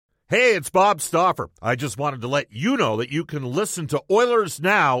Hey, it's Bob Stauffer. I just wanted to let you know that you can listen to Oilers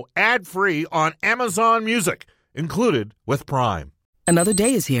Now ad-free on Amazon Music, included with Prime. Another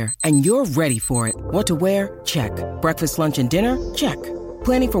day is here, and you're ready for it. What to wear? Check. Breakfast, lunch, and dinner? Check.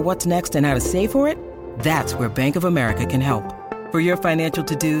 Planning for what's next and how to save for it? That's where Bank of America can help. For your financial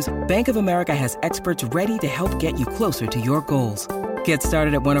to-dos, Bank of America has experts ready to help get you closer to your goals. Get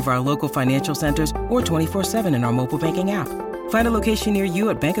started at one of our local financial centers or 24/7 in our mobile banking app. Find a location near you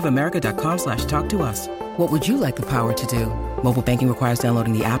at bankofamerica.com/talktous. What would you like the power to do? Mobile banking requires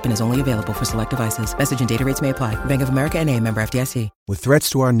downloading the app and is only available for select devices. Message and data rates may apply. Bank of America N.A., member FDIC. With threats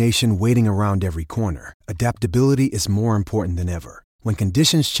to our nation waiting around every corner, adaptability is more important than ever. When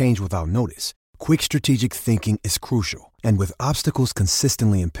conditions change without notice, quick strategic thinking is crucial. And with obstacles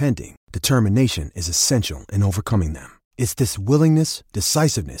consistently impending, determination is essential in overcoming them. It's this willingness,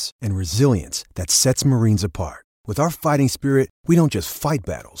 decisiveness, and resilience that sets Marines apart. With our fighting spirit, we don't just fight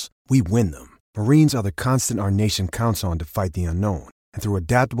battles, we win them. Marines are the constant our nation counts on to fight the unknown. And through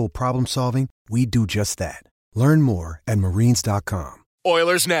adaptable problem solving, we do just that. Learn more at marines.com.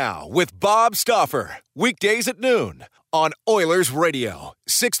 Oilers Now with Bob Stauffer. Weekdays at noon on Oilers Radio,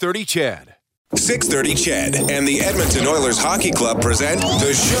 630 CHED. 630 CHED and the Edmonton Oilers Hockey Club present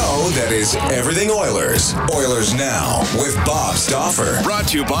the show that is everything Oilers. Oilers Now with Bob Stauffer. Brought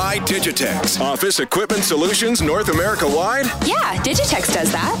to you by Digitex. Office Equipment Solutions North America wide? Yeah, Digitex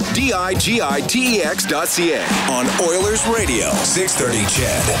does that. digitex.ca on Oilers Radio, 630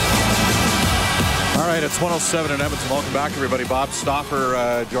 CHED. All right, it's 107 in Edmonton. Welcome back, everybody. Bob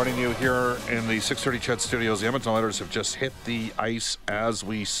Stauffer joining you here in the 630 CHED studios. The Edmonton Oilers have just hit the ice as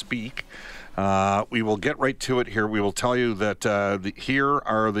we speak. We will get right to it here. We will tell you that here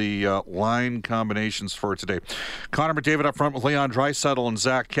are the line combinations for today. Connor McDavid up front with Leon Draisaitl and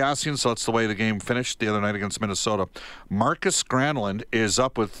Zach Kassian. So that's the way the game finished the other night against Minnesota. Marcus Granlund is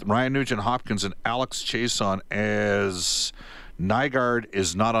up with Ryan Nugent-Hopkins and Alex Chiasson as Nygaard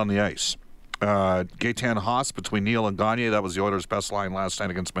is not on the ice. Gaetan Haas between Neil and Gagne. That was the Oilers' best line last night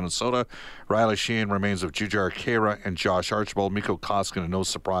against Minnesota. Riley Sheehan remains with Jujhar Khaira and Josh Archibald. Mikko Koskinen, no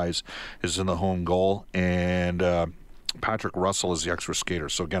surprise, is in the home goal. And Patrick Russell is the extra skater.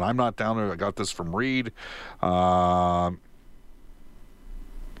 So, again, I'm not down there. I got this from Reed. I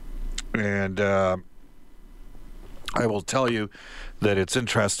will tell you that it's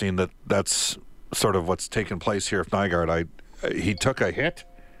interesting that that's sort of what's taken place here with Nygaard. He took a hit.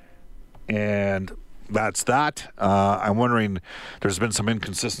 And that's that. I'm wondering, there's been some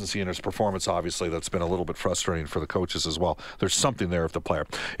inconsistency in his performance, obviously, that's been a little bit frustrating for the coaches as well. There's something there with the player.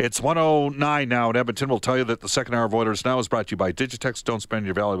 It's 1:09 now in Edmonton. We'll tell you that the second hour of Oilers Now is brought to you by Digitex. Don't spend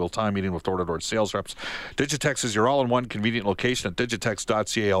your valuable time meeting with door-to-door sales reps. Digitex is your all-in-one convenient location at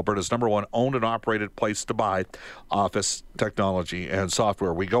digitex.ca, Alberta's number one owned and operated place to buy office technology and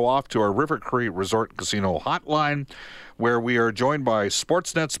software. We go off to our River Cree Resort Casino hotline, where we are joined by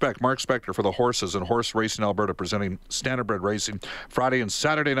Sportsnet Spec, Mark Spector for the horses and Horse Racing Alberta, presenting Standardbred Racing Friday and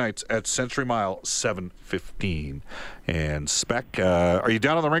Saturday nights at Century Mile, 7:15. And Spec, are you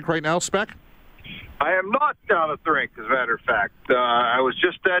down on the rink right now, Spec? I am not down at the rink, as a matter of fact. I was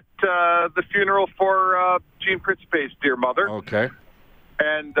just at the funeral for Gene Principe's dear mother. Okay.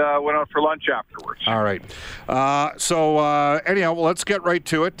 And went out for lunch afterwards. All right. Anyhow, well, let's get right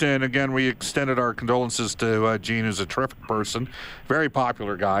to it. And again, we extended our condolences to Gene, who's a terrific person, very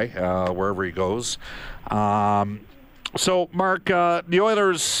popular guy wherever he goes. So, Mark, the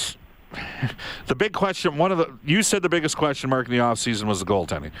Oilers, the big question, you said the biggest question mark in the offseason was the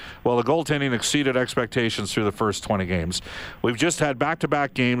goaltending. Well, the goaltending exceeded expectations through the first 20 games. We've just had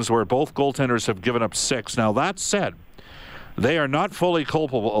back-to-back games where both goaltenders have given up 6. Now, that said, they are not fully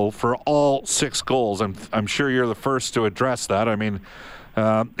culpable for all 6 goals. I'm sure you're the first to address that. I mean,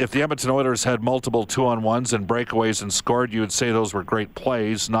 if the Edmonton Oilers had multiple 2-on-1s and breakaways and scored, you would say those were great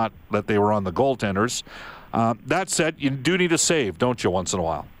plays, not that they were on the goaltenders. That said, you do need a save, don't you, once in a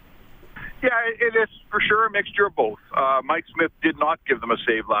while? Yeah, it is for sure a mixture of both. Mike Smith did not give them a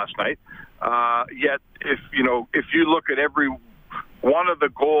save last night. Yet, if you look at every one of the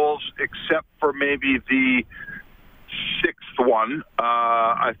goals except for maybe the 6th one,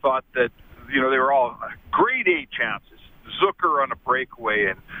 I thought that, they were all grade A chances. Zucker on a breakaway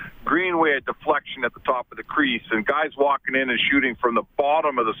and Greenway a deflection at the top of the crease and guys walking in and shooting from the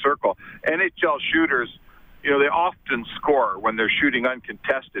bottom of the circle. NHL shooters, they often score when they're shooting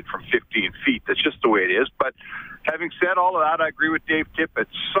uncontested from 15 feet. That's just the way it is. But having said all of that, I agree with Dave Tippett.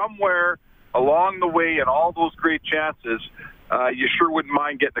 Somewhere along the way in all those great chances, you sure wouldn't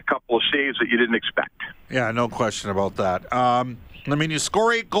mind getting a couple of saves that you didn't expect. Yeah, no question about that. You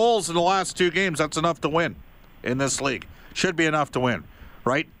score 8 goals in the last 2 games. That's enough to win in this league. Should be enough to win.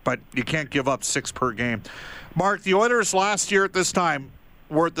 right? But you can't give up 6 per game. Mark, the Oilers last year at this time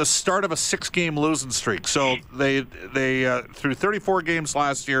were at the start of a 6-game losing streak. So they through 34 games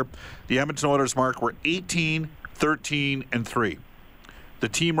last year, the Edmonton Oilers, Mark, were 18, 13, and 3. The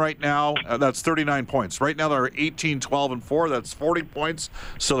team right now, that's 39 points. Right now they're 18, 12, and 4. That's 40 points.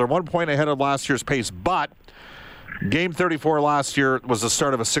 So they're 1 point ahead of last year's pace. But Game 34 last year was the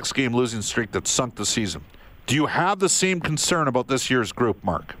start of a 6-game losing streak that sunk the season. Do you have the same concern about this year's group,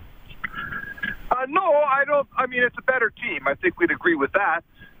 Mark? No, I don't. I mean, it's a better team. I think we'd agree with that.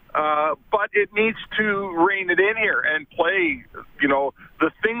 But it needs to rein it in here and play,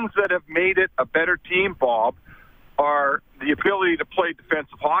 the things that have made it a better team, Bob, are the ability to play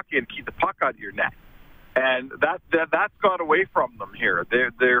defensive hockey and keep the puck out of your net. And that's got away from them here.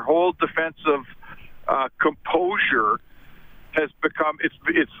 Their whole defensive composure has become,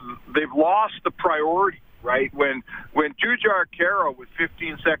 they've lost the priority. Right, when Jujhar Khaira with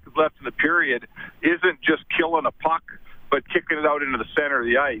 15 seconds left in the period isn't just killing a puck but kicking it out into the center of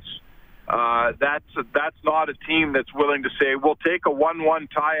the ice, that's not a team that's willing to say we'll take a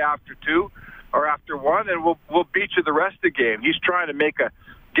 1-1 tie after 2 or after 1 and we'll beat you the rest of the game. He's trying to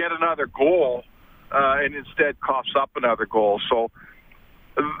get another goal and instead coughs up another goal. So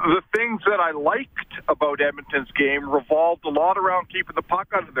the things that I liked about Edmonton's game revolved a lot around keeping the puck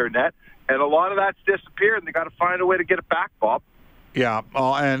out of their net. And a lot of that's disappeared, and they got to find a way to get it back, Bob. Yeah,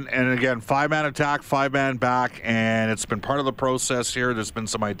 and again, 5-man attack, 5-man back, and it's been part of the process here. There's been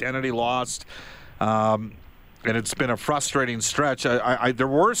some identity lost, and it's been a frustrating stretch. There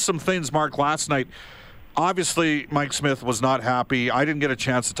were some things, Mark, last night. Obviously, Mike Smith was not happy. I didn't get a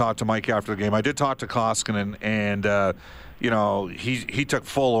chance to talk to Mike after the game. I did talk to Koskinen, and he took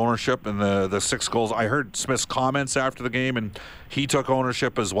full ownership in the 6 goals. I heard Smith's comments after the game, and he took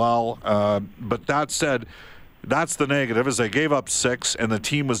ownership as well. But that said, that's the negative, is they gave up 6, and the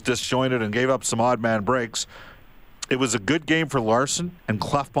team was disjointed and gave up some odd man breaks. It was a good game for Larson and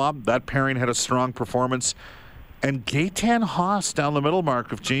Klefbom. That pairing had a strong performance. And Gaetan Haas down the middle,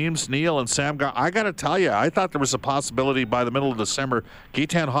 Mark, of James Neal and Sam Gar. I got to tell you, I thought there was a possibility by the middle of December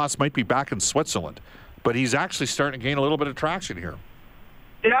Gaetan Haas might be back in Switzerland. But he's actually starting to gain a little bit of traction here.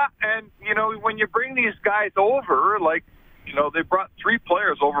 Yeah, and, when you bring these guys over, they brought 3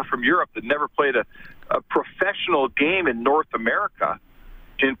 players over from Europe that never played a professional game in North America,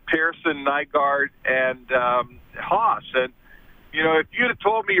 in Pearson, Nygaard, and Haas. And, if you'd have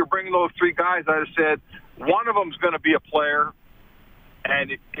told me you're bringing those 3 guys, I'd have said one of them's going to be a player,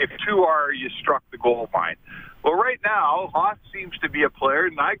 and if 2 are, you struck the goal line. Well, right now, Haas seems to be a player.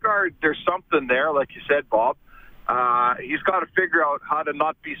 Nygaard, there's something there, like you said, Bob. He's got to figure out how to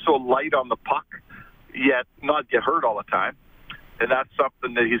not be so light on the puck, yet not get hurt all the time. And that's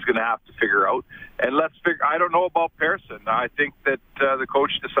something that he's going to have to figure out. And I don't know about Pearson. I think that the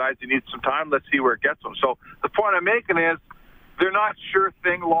coach decides he needs some time. Let's see where it gets him. So the point I'm making is they're not sure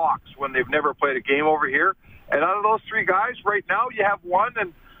thing locks when they've never played a game over here. And out of those 3 guys, right now you have 1,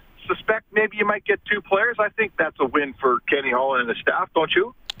 and suspect maybe you might get 2 players. I think that's a win for Kenny Holland and the staff, don't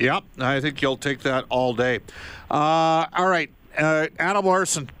you? Yep, I think you'll take that all day. All right, Adam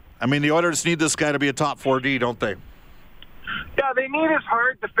Larson. I mean, the Oilers need this guy to be a top 4D, don't they? Yeah, they need his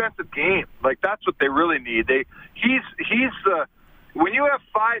hard defensive game. That's what they really need. He's when you have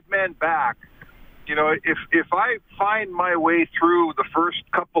 5 men back, if I find my way through the first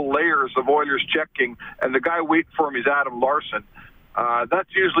couple layers of Oilers checking and the guy waiting for me is Adam Larson, that's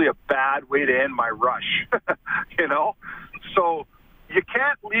usually a bad way to end my rush, So you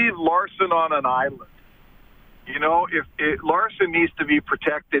can't leave Larson on an island. If Larson needs to be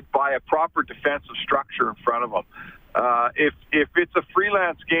protected by a proper defensive structure in front of him. If it's a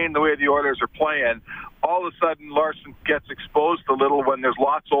freelance game the way the Oilers are playing, all of a sudden Larson gets exposed a little when there's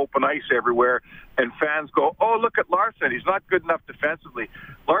lots of open ice everywhere, and fans go, oh, look at Larson. He's not good enough defensively.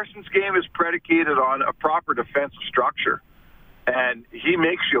 Larson's game is predicated on a proper defensive structure. And he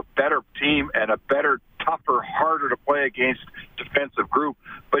makes you a better team and a better, tougher, harder to play against defensive group.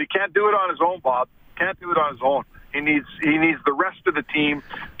 But he can't do it on his own, Bob. Can't do it on his own. He needs the rest of the team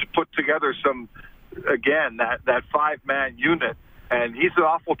to put together that 5-man unit. And he's an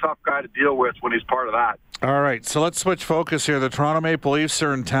awful tough guy to deal with when he's part of that. All right, so let's switch focus here. The Toronto Maple Leafs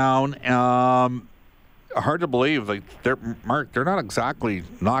are in town. Hard to believe. They're not exactly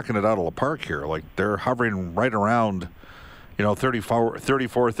knocking it out of the park here. They're hovering right around 34,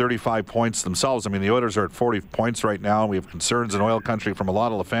 35 points themselves. I mean, the Oilers are at 40 points right now, and we have concerns in oil country from a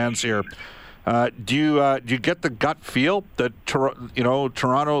lot of the fans here. Do you get the gut feel that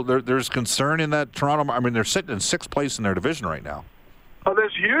Toronto? There's concern in that Toronto. I mean, they're sitting in 6th place in their division right now. Oh,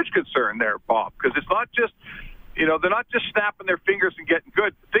 there's huge concern there, Bob, because it's not just they're not just snapping their fingers and getting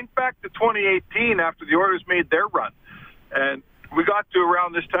good. Think back to 2018 after the Oilers made their run. And we got to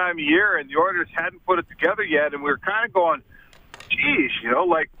around this time of year, and the Oilers hadn't put it together yet, and we were kind of going, geez,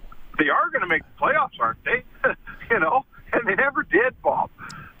 they are going to make the playoffs, aren't they? And they never did, Bob.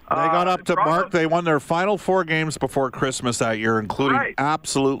 They got up to Mark. They won their final 4 games before Christmas that year, including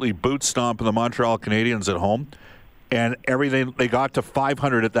absolutely boot stomping the Montreal Canadiens at home. And everything, they got to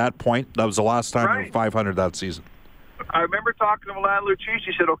 500 at that point. That was the last time they were 500 that season. I remember talking to Milan Lucic.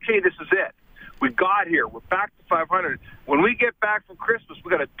 He said, okay, this is it. We got here. We're back to 500. When we get back from Christmas,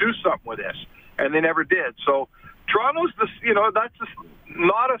 we got to do something with this. And they never did. So Toronto's that's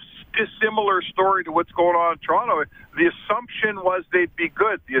not a dissimilar story to what's going on in Toronto. The assumption was they'd be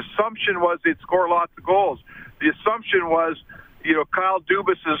good. The assumption was they'd score lots of goals. The assumption was, Kyle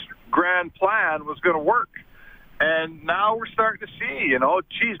Dubas's grand plan was going to work. And now we're starting to see,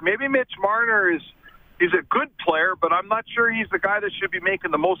 maybe Mitch Marner he's a good player, but I'm not sure he's the guy that should be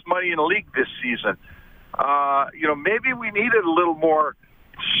making the most money in the league this season. Maybe we needed a little more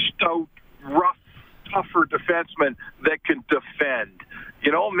stout, rough, tougher defenseman that can defend.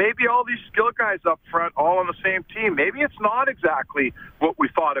 Maybe all these skill guys up front all on the same team. Maybe it's not exactly what we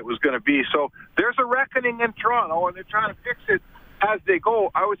thought it was going to be. So there's a reckoning in Toronto, and they're trying to fix it as they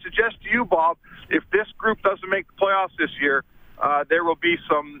go. I would suggest to you, Bob, if this group doesn't make the playoffs this year, there will be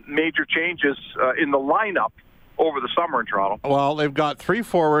some major changes in the lineup over the summer in Toronto. Well, they've got 3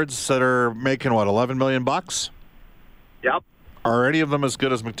 forwards that are making, $11 million? Yep. Are any of them as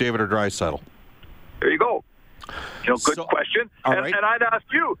good as McDavid or Draisaitl? There you go. Good question. Right. And I'd ask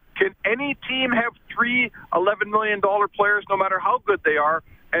you, can any team have 3 $11 million players, no matter how good they are,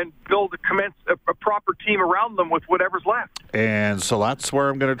 and build a proper team around them with whatever's left? And so that's where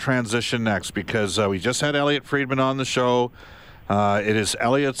I'm going to transition next, because we just had Elliot Friedman on the show. It is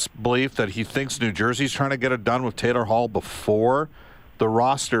Elliot's belief that he thinks New Jersey's trying to get it done with Taylor Hall before the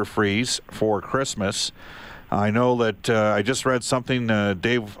roster freeze for Christmas. I know that I just read something,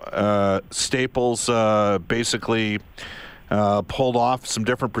 Dave Staples basically pulled off some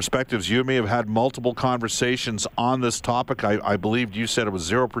different perspectives. You and me have had multiple conversations on this topic. I believe you said it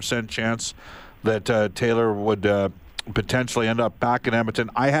was 0% chance that Taylor would potentially end up back in Edmonton.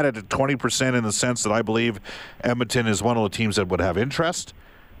 I had it at 20% in the sense that I believe Edmonton is one of the teams that would have interest.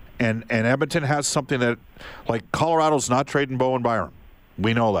 And Edmonton has something that, like, Colorado's not trading Bowen Byram.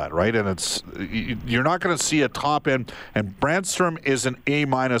 We know that, right? And you're not going to see a top end. And Brandstrom is an A-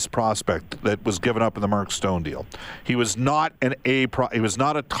 prospect that was given up in the Mark Stone deal. He was not he was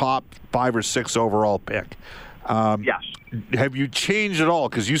not a top 5 or 6 overall pick. Yes. Have you changed at all?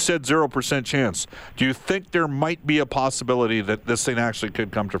 Because you said 0% chance. Do you think there might be a possibility that this thing actually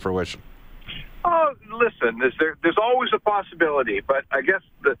could come to fruition? Oh, listen, there's always a possibility, but I guess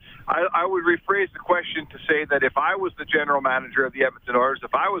I would rephrase the question to say that if I was the general manager of the Edmonton Oilers,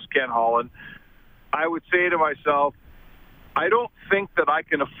 if I was Ken Holland, I would say to myself, I don't think that I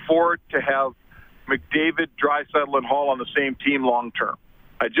can afford to have McDavid, Draisaitl, and Hall on the same team long term.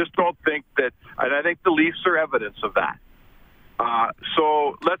 I just don't think that, and I think the Leafs are evidence of that.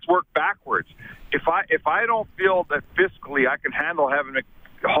 So let's work backwards. If I don't feel that fiscally I can handle having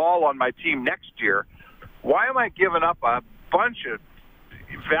Hall on my team next year, why am I giving up a bunch of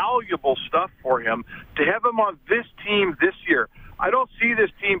valuable stuff for him to have him on this team this year? I don't see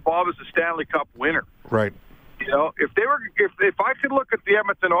this team, Bob, as a Stanley Cup winner. Right. If I could look at the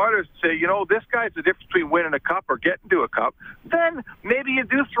Edmonton Oilers and say, this guy's the difference between winning a cup or getting to a cup, then maybe you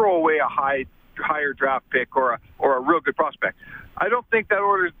do throw away a higher draft pick or a real good prospect. I don't think that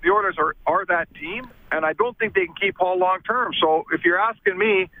the Oilers are that team, and I don't think they can keep Hall long term. So if you're asking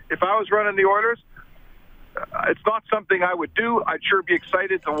me, if I was running the Oilers, it's not something I would do. I'd sure be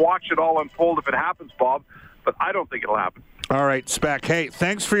excited to watch it all unfold if it happens, Bob, but I don't think it'll happen. All right, Spec. Hey,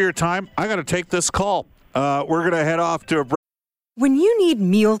 thanks for your time. I got to take this call. We're going to head off to a break. When you need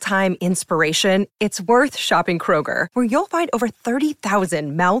mealtime inspiration, it's worth shopping Kroger, where you'll find over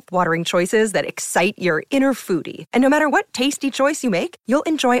 30,000 mouth-watering choices that excite your inner foodie. And no matter what tasty choice you make, you'll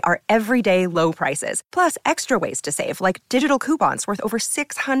enjoy our everyday low prices, plus extra ways to save, like digital coupons worth over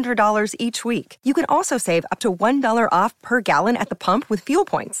 $600 each week. You can also save up to $1 off per gallon at the pump with fuel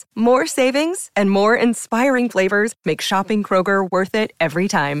points. More savings and more inspiring flavors make shopping Kroger worth it every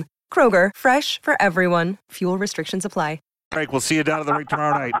time. Kroger, fresh for everyone. Fuel restrictions apply. Break. We'll see you down at the rink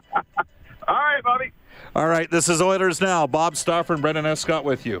tomorrow night. All right, Bobby. All right, this is Oilers Now. Bob Stauffer and Brendan Escott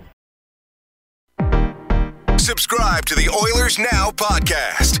with you. Subscribe to the Oilers Now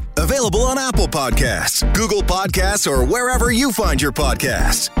podcast, Available on Apple Podcasts, Google Podcasts, or wherever you find your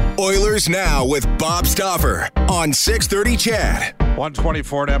podcasts. Oilers Now with Bob Stauffer on 630 CHED.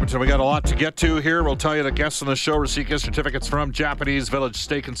 124 in Edmonton. We got a lot to get to here. We'll tell you the guests on the show receive gift certificates from Japanese Village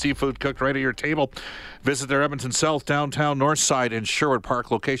Steak and Seafood cooked right at your table. Visit their Edmonton South, Downtown, Northside, and Sherwood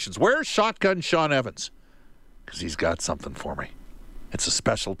Park locations. Where's Shotgun Sean Evans? Because he's got something for me. It's a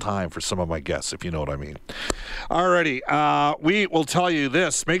special time for some of my guests, if you know what I mean. Alrighty, we will tell you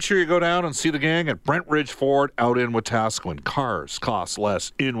this. Make sure you go down and see the gang at Brent Ridge Ford out in Wetaskiwin. Cars cost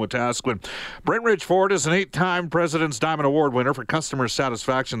less in Wetaskiwin. Brent Ridge Ford is an 8-time President's Diamond Award winner for customer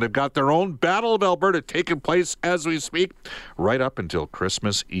satisfaction. They've got their own Battle of Alberta taking place as we speak, right up until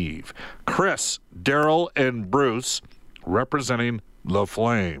Christmas Eve. Chris, Daryl, and Bruce representing the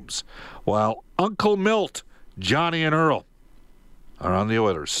Flames, while Uncle Milt, Johnny, and Earl are on the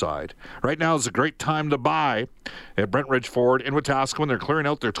Oilers side. Right now is a great time to buy at Brent Ridge Ford in Wetaskiwin. They're clearing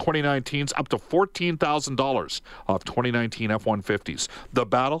out their 2019s up to $14,000 off 2019 F-150s. The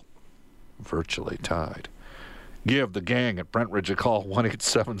battle, virtually tied. Give the gang at Brent Ridge a call,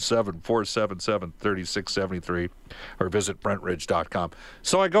 1-877-477-3673, or visit BrentRidge.com.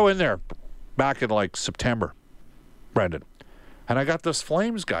 So I go in there back in like September, Brendan, and I got this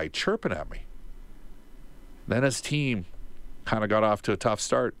Flames guy chirping at me. Then his team kind of got off to a tough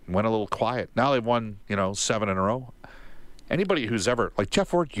start, went a little quiet. Now they've won, 7 in a row. Anybody who's ever, like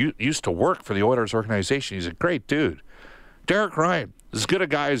Jeff Ward used to work for the Oilers organization. He's a great dude. Derek Ryan, as good a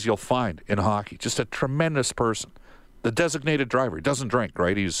guy as you'll find in hockey. Just a tremendous person. The designated driver. He doesn't drink,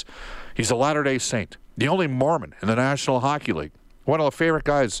 right? He's a Latter-day Saint. The only Mormon in the National Hockey League. One of the favorite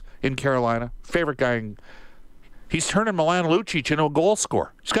guys in Carolina. Favorite guy He's turning Milan Lucic into a goal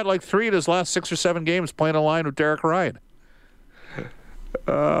scorer. He's got like 3 of his last 6 or 7 games playing a line with Derek Ryan.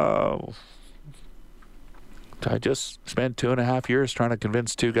 I just spent 2.5 years trying to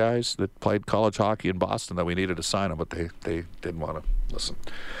convince 2 guys that played college hockey in Boston that we needed to sign them, but they didn't want to listen.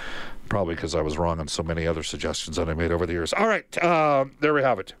 Probably because I was wrong on so many other suggestions that I made over the years. All right, there we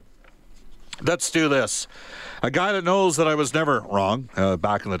have it. Let's do this. A guy that knows that I was never wrong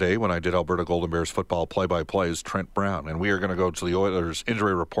back in the day when I did Alberta Golden Bears football play-by-play is Trent Brown. And we are going to go to the Oilers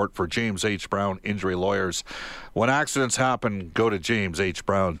injury report for James H. Brown Injury Lawyers. When accidents happen, go to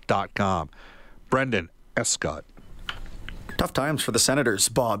jameshbrown.com. Brendan Escott. Tough times for the Senators,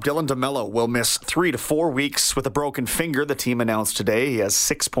 Bob. Dylan DeMello will miss 3 to 4 weeks with a broken finger, the team announced today. He has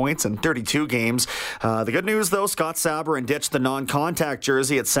 6 points in 32 games. The good news, though, Scott Sabourin ditched the non-contact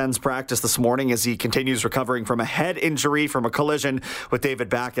jersey at Sens practice this morning as he continues recovering from a head injury from a collision with David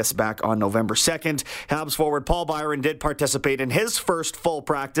Backes back on November 2nd. Habs forward Paul Byron did participate in his first full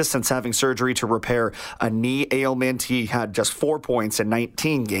practice since having surgery to repair a knee ailment. He had just 4 points in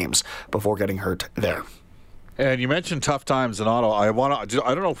 19 games before getting hurt there. And you mentioned tough times in Ottawa. I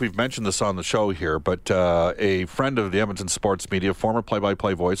don't know if we've mentioned this on the show here, but a friend of the Edmonton sports media, former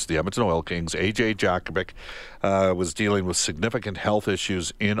play-by-play voice of the Edmonton Oil Kings, AJ Jakovic, was dealing with significant health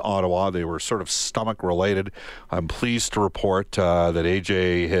issues in Ottawa. They were sort of stomach-related. I'm pleased to report that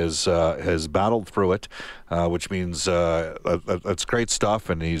AJ has battled through it, which means that's great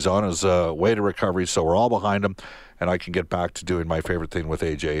stuff, and he's on his way to recovery, so we're all behind him. And I can get back to doing my favorite thing with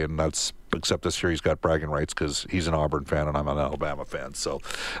AJ, and that's, except this year he's got bragging rights because he's an Auburn fan and I'm an Alabama fan. So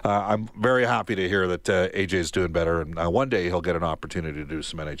I'm very happy to hear that AJ's doing better, and one day he'll get an opportunity to do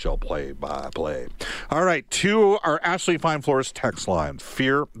some NHL play-by-play. All right, to our Ashley Fine Floors text line,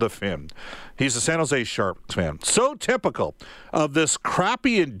 Fear the Finn. He's a San Jose Sharks fan. So typical of this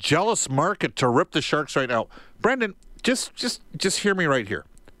crappy and jealous market to rip the Sharks right now. Brendan, just hear me right here.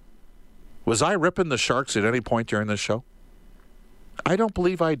 Was I ripping the Sharks at any point during this show? I don't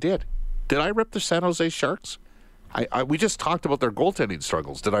believe I did. Did I rip the San Jose Sharks? We just talked about their goaltending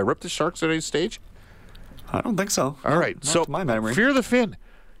struggles. Did I rip the Sharks at any stage? I don't think so. All right. Not So, to my memory. Fear the Finn.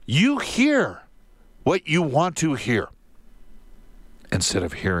 You hear what you want to hear instead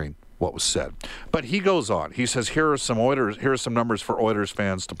of hearing what was said. But he goes on. He says, here are some numbers for Oilers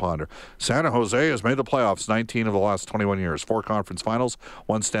fans to ponder. San Jose has made the playoffs 19 of the last 21 years. 4 conference finals,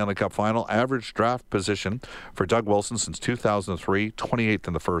 1 Stanley Cup final. Average draft position for Doug Wilson since 2003, 28th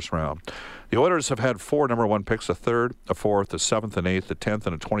in the first round. The Oilers have had 4 number 1 picks, a 3rd, a 4th, a 7th, an 8th, a 10th,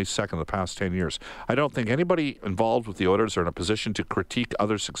 and a 22nd in the past 10 years. I don't think anybody involved with the Oilers are in a position to critique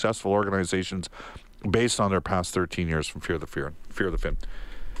other successful organizations based on their past 13 years from Fear the Finn. Fear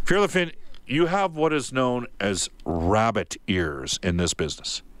the Finn, you have what is known as rabbit ears in this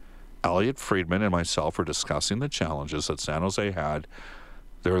business. Elliot Friedman and myself are discussing the challenges that San Jose had.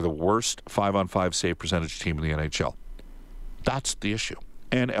 They're the worst 5-on-5 save percentage team in the NHL. That's the issue.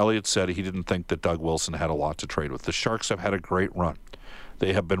 And Elliot said he didn't think that Doug Wilson had a lot to trade with. The Sharks have had a great run.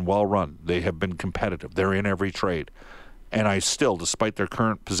 They have been well run. They have been competitive. They're in every trade. And I still, despite their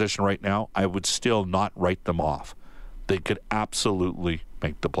current position right now, I would still not write them off. They could absolutely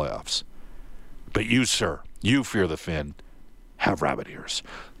make the playoffs. But you, sir, you fear the Finn, have rabbit ears.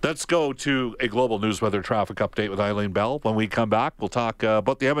 Let's go to a global news weather traffic update with Eileen Bell. When we come back, we'll talk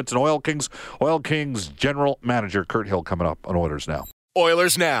about the Edmonton Oil Kings. Oil Kings General Manager Kurt Hill coming up on Oilers Now.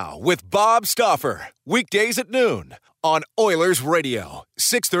 Oilers Now with Bob Stauffer. Weekdays at noon on Oilers Radio,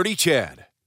 630 CHED.